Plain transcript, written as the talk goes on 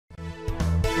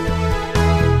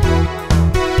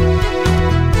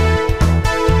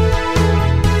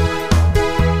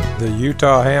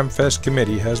Utah Hamfest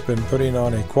Committee has been putting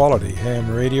on a quality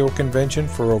ham radio convention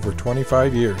for over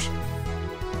 25 years.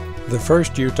 The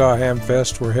first Utah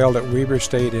Hamfest were held at Weber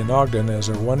State in Ogden as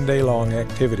a one-day-long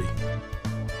activity.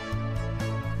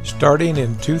 Starting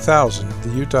in 2000, the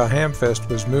Utah Hamfest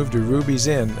was moved to Ruby's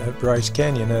Inn at Bryce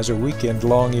Canyon as a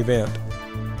weekend-long event.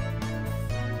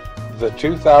 The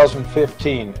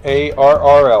 2015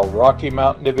 ARRL Rocky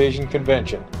Mountain Division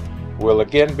Convention will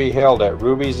again be held at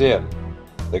Ruby's Inn,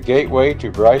 the gateway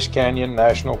to Bryce Canyon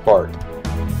National Park.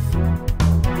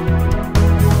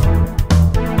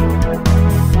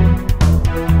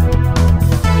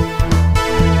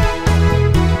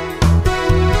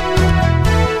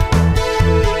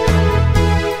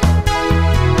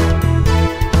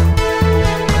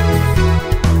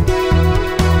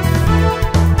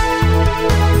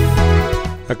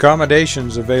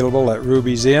 Accommodations available at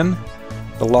Ruby's Inn,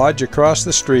 the lodge across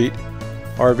the street,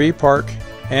 RV park,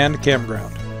 and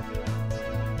campground.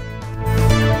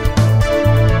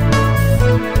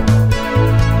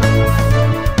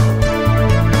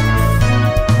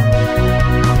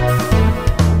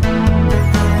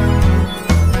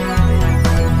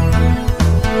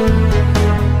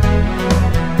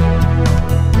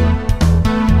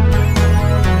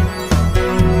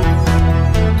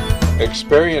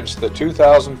 Experience the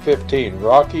 2015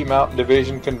 Rocky Mountain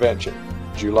Division Convention,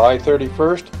 July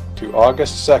 31st to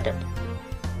August 2nd.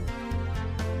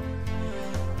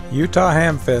 Utah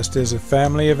Hamfest is a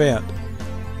family event.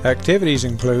 Activities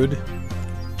include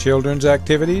children's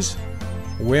activities,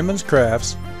 women's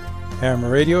crafts, ham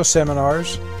radio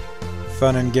seminars,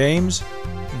 fun and games,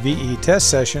 VE test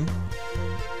session,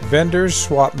 vendors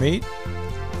swap meet,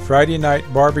 Friday night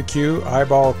barbecue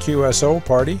eyeball QSO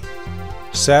party,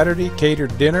 Saturday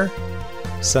catered dinner,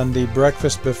 Sunday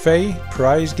breakfast buffet,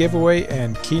 prize giveaway,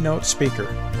 and keynote speaker.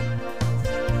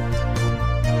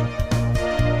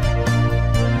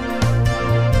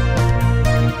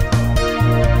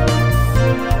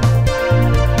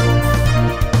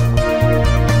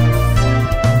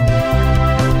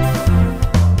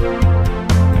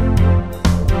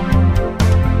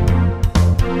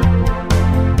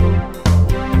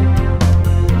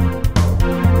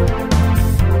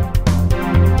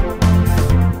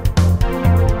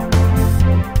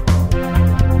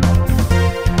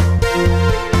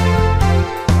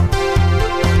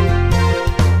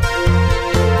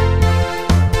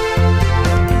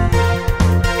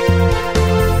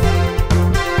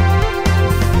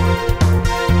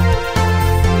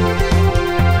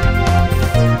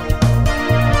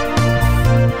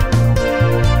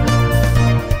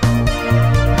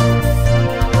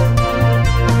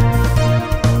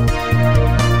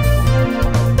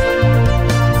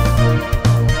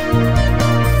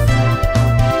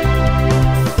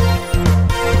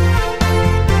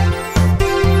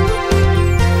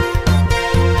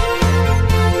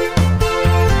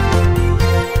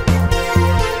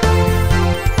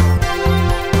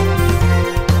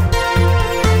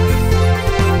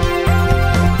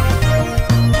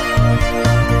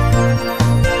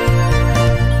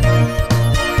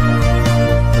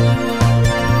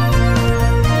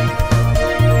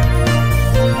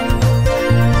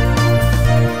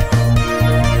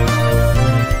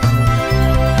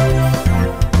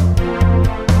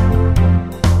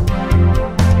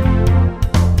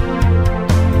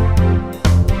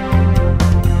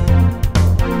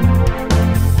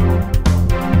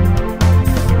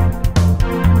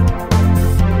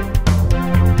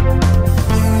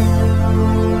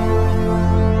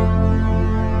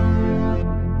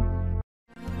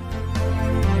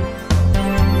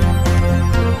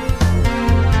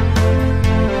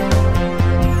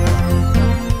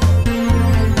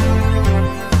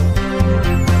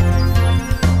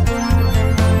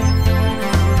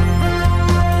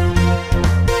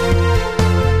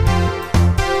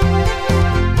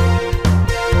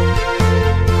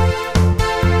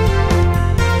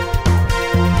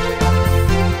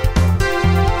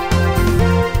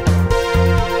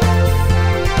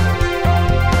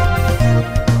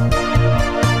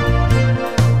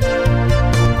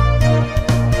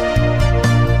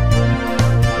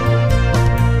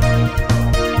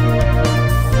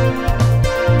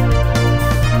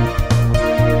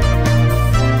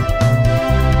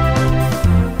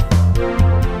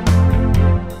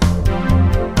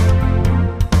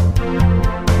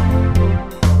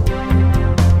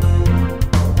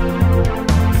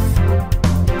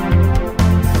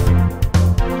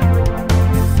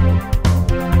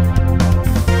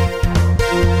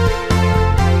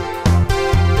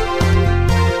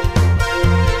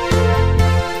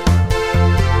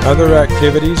 Other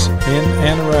activities in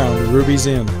and around Ruby's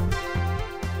Inn.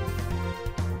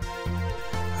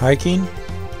 hiking,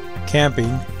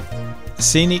 camping,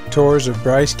 scenic tours of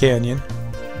Bryce Canyon,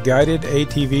 guided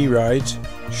ATV rides,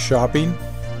 shopping,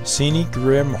 scenic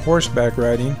rim horseback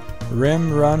riding,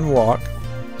 rim run walk,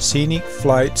 scenic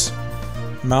flights,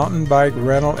 mountain bike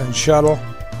rental and shuttle,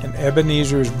 and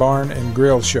Ebenezer's Barn and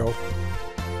Grill Show.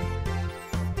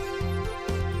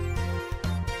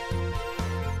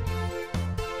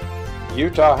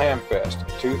 Utah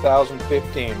Hamfest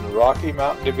 2015 Rocky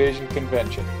Mountain Division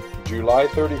Convention, July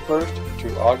 31st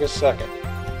to August 2nd,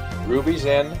 Ruby's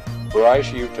Inn,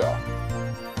 Bryce, Utah.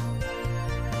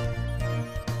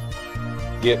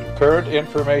 Get current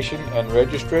information and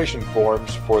registration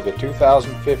forms for the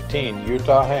 2015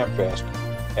 Utah Hamfest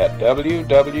at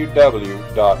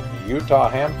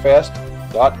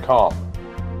www.utahhamfest.com.